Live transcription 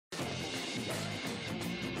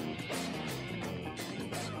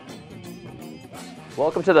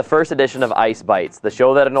Welcome to the first edition of Ice Bites, the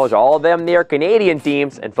show that ignores all of them near Canadian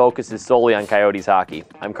teams and focuses solely on Coyotes hockey.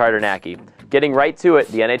 I'm Carter Nacke. Getting right to it,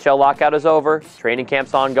 the NHL lockout is over, training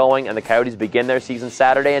camp's ongoing, and the Coyotes begin their season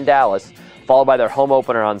Saturday in Dallas, followed by their home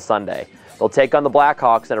opener on Sunday. They'll take on the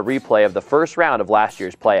Blackhawks in a replay of the first round of last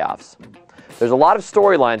year's playoffs. There's a lot of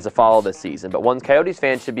storylines to follow this season, but one Coyotes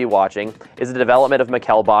fans should be watching is the development of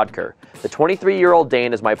Mikkel Boedker. The 23-year-old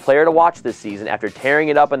Dane is my player to watch this season after tearing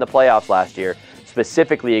it up in the playoffs last year,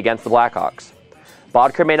 specifically against the Blackhawks.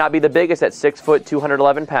 Boedker may not be the biggest at 6 foot,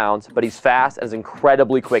 211 pounds, but he's fast and has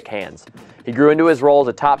incredibly quick hands. He grew into his role as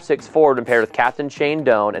a top 6 forward when paired with captain Shane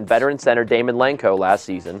Doan and veteran center Damon Lenko last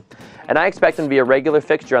season, and I expect him to be a regular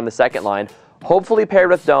fixture on the second line, hopefully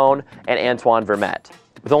paired with Doan and Antoine Vermette.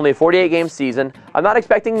 With only a 48-game season, I'm not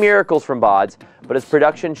expecting miracles from Bods, but his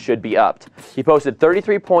production should be upped. He posted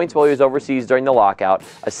 33 points while he was overseas during the lockout,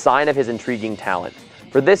 a sign of his intriguing talent.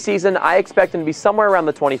 For this season, I expect him to be somewhere around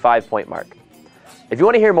the 25-point mark. If you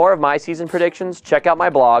want to hear more of my season predictions, check out my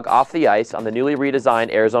blog, Off the Ice, on the newly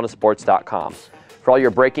redesigned ArizonaSports.com. For all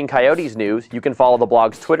your breaking Coyotes news, you can follow the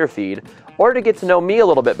blog's Twitter feed, or to get to know me a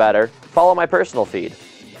little bit better, follow my personal feed.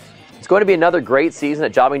 It's going to be another great season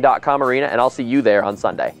at Jobbing.com Arena, and I'll see you there on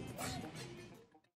Sunday.